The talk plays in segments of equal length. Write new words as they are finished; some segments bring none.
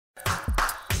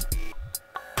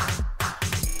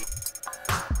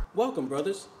Welcome,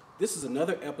 brothers. This is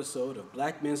another episode of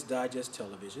Black Men's Digest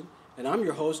Television, and I'm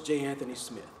your host, J. Anthony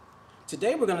Smith.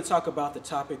 Today we're going to talk about the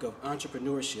topic of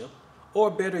entrepreneurship,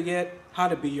 or better yet, how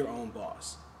to be your own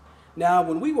boss. Now,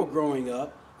 when we were growing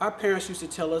up, our parents used to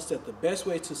tell us that the best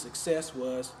way to success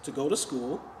was to go to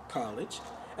school, college,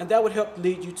 and that would help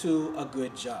lead you to a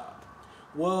good job.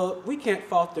 Well, we can't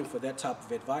fault them for that type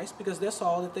of advice because that's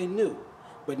all that they knew.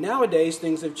 But nowadays,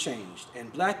 things have changed,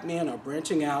 and black men are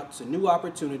branching out to new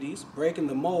opportunities, breaking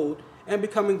the mold, and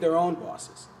becoming their own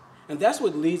bosses. And that's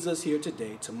what leads us here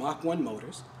today to Mach 1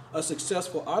 Motors, a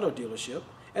successful auto dealership,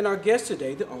 and our guest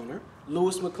today, the owner,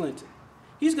 Louis McClinton.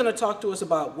 He's going to talk to us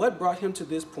about what brought him to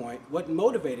this point, what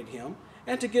motivated him,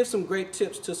 and to give some great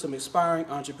tips to some aspiring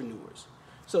entrepreneurs.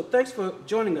 So thanks for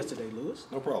joining us today, Louis.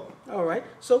 No problem. All right,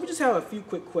 so we just have a few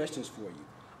quick questions for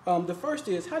you. The first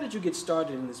is, how did you get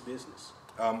started in this business?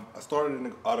 I started in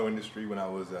the auto industry when I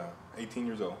was 18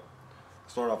 years old.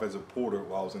 I started off as a porter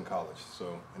while I was in college.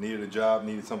 So I needed a job,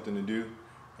 needed something to do,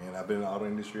 and I've been in the auto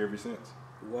industry ever since.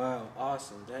 Wow,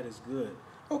 awesome. That is good.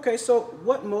 Okay, so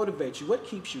what motivates you? What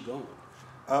keeps you going?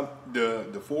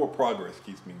 The forward progress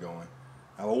keeps me going.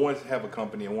 I wanted to have a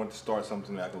company. I wanted to start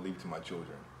something that I can leave to my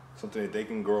children, something that they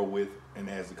can grow with, and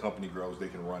as the company grows, they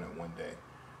can run it one day.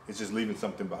 It's just leaving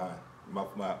something behind,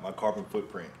 my carbon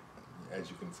footprint, as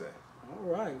you can say.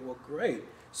 All right, well, great.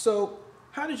 So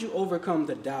how did you overcome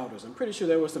the doubters? I'm pretty sure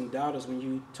there were some doubters when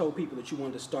you told people that you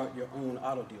wanted to start your own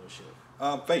auto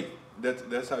dealership. Faith.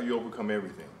 That's how you overcome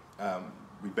everything. I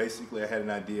had an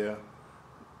idea.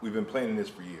 We've been planning this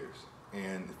for years.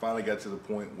 And it finally got to the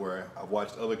point where I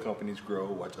watched other companies grow,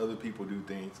 watched other people do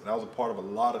things, and I was a part of a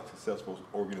lot of successful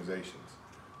organizations.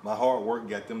 My hard work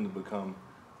got them to become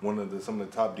some of the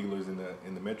top dealers in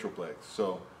the Metroplex.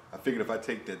 So I figured if I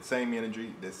take that same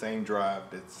energy, that same drive,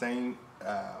 that same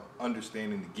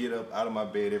understanding to get up out of my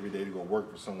bed every day to go work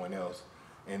for someone else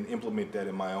and implement that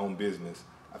in my own business,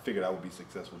 I figured I would be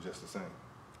successful just the same.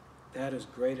 That is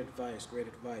great advice, great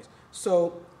advice.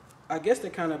 So I guess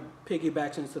that kind of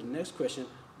piggybacks into the next question.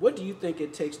 What do you think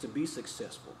it takes to be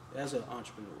successful as an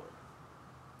entrepreneur?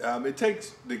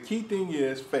 The key thing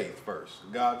is faith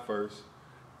first, God first,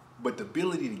 but the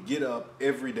ability to get up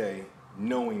every day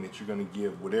knowing that you're going to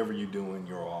give whatever you're doing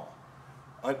your all.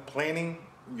 Planning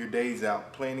your days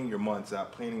out, planning your months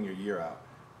out, planning your year out.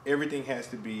 Everything has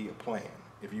to be a plan.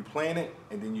 If you plan it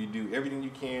and then you do everything you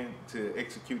can to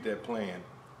execute that plan,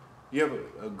 you have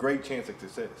a great chance of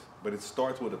success. But it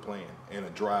starts with a plan and a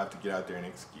drive to get out there and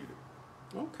execute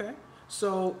it. Okay.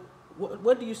 So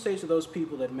what do you say to those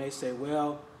people that may say,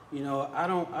 well, I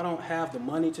don't have the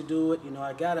money to do it.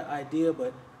 I got an idea,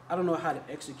 but I don't know how to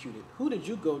execute it. Who did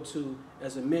you go to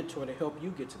as a mentor to help you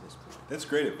get to this point? That's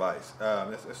great advice.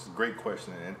 That's a great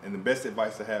question. And the best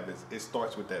advice I have is it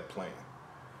starts with that plan.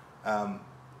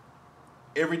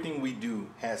 Everything we do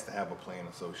has to have a plan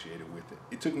associated with it.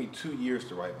 It took me 2 years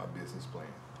to write my business plan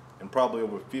and probably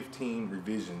over 15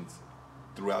 revisions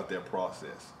throughout that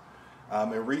process.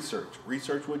 And research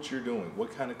what you're doing,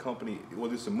 what kind of company,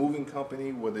 whether it's a moving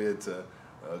company, whether it's a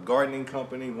gardening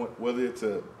company, whether it's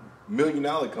a $1 million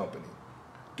company.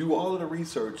 Do all of the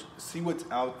research, see what's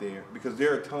out there, because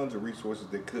there are tons of resources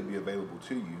that could be available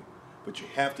to you, but you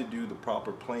have to do the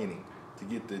proper planning to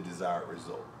get the desired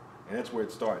result. And that's where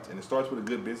it starts, and it starts with a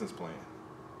good business plan.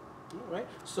 All right.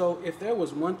 So if there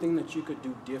was one thing that you could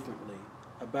do differently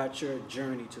about your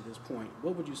journey to this point,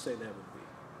 what would you say that would be?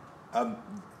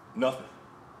 Nothing.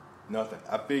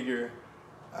 I figure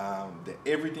that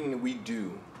everything that we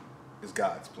do is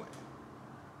God's plan.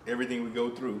 Everything we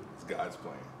go through is God's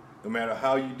plan. No matter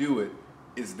how you do it,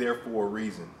 it's there for a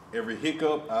reason. Every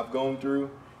hiccup I've gone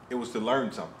through, it was to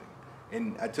learn something.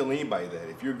 And I tell anybody that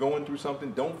if you're going through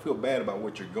something, don't feel bad about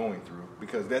what you're going through,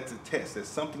 because that's a test. That's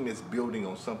something that's building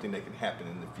on something that can happen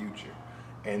in the future.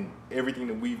 And everything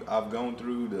that I've gone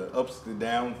through, the ups, the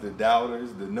downs, the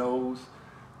doubters, the no's,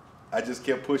 I just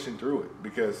kept pushing through it,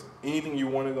 because anything you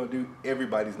want to go do,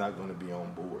 everybody's not going to be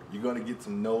on board. You're going to get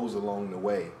some no's along the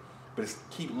way. But it's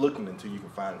keep looking until you can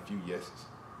find a few yeses.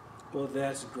 Well,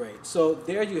 that's great. So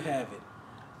there you have it.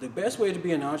 The best way to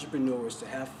be an entrepreneur is to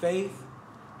have faith,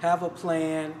 have a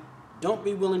plan, don't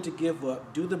be willing to give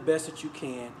up, do the best that you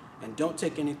can, and don't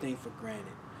take anything for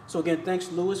granted. So again, thanks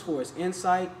Louis for his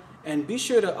insight, and be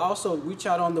sure to also reach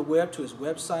out on the web to his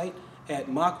website at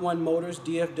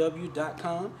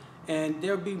mach1motorsdfw.com, and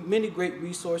there'll be many great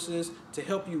resources to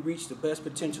help you reach the best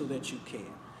potential that you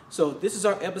can. So this is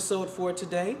our episode for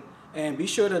today. And be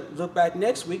sure to look back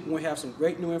next week when we have some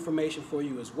great new information for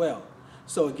you as well.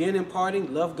 So again, in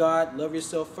parting, love God, love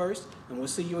yourself first, and we'll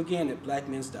see you again at Black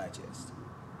Men's Digest.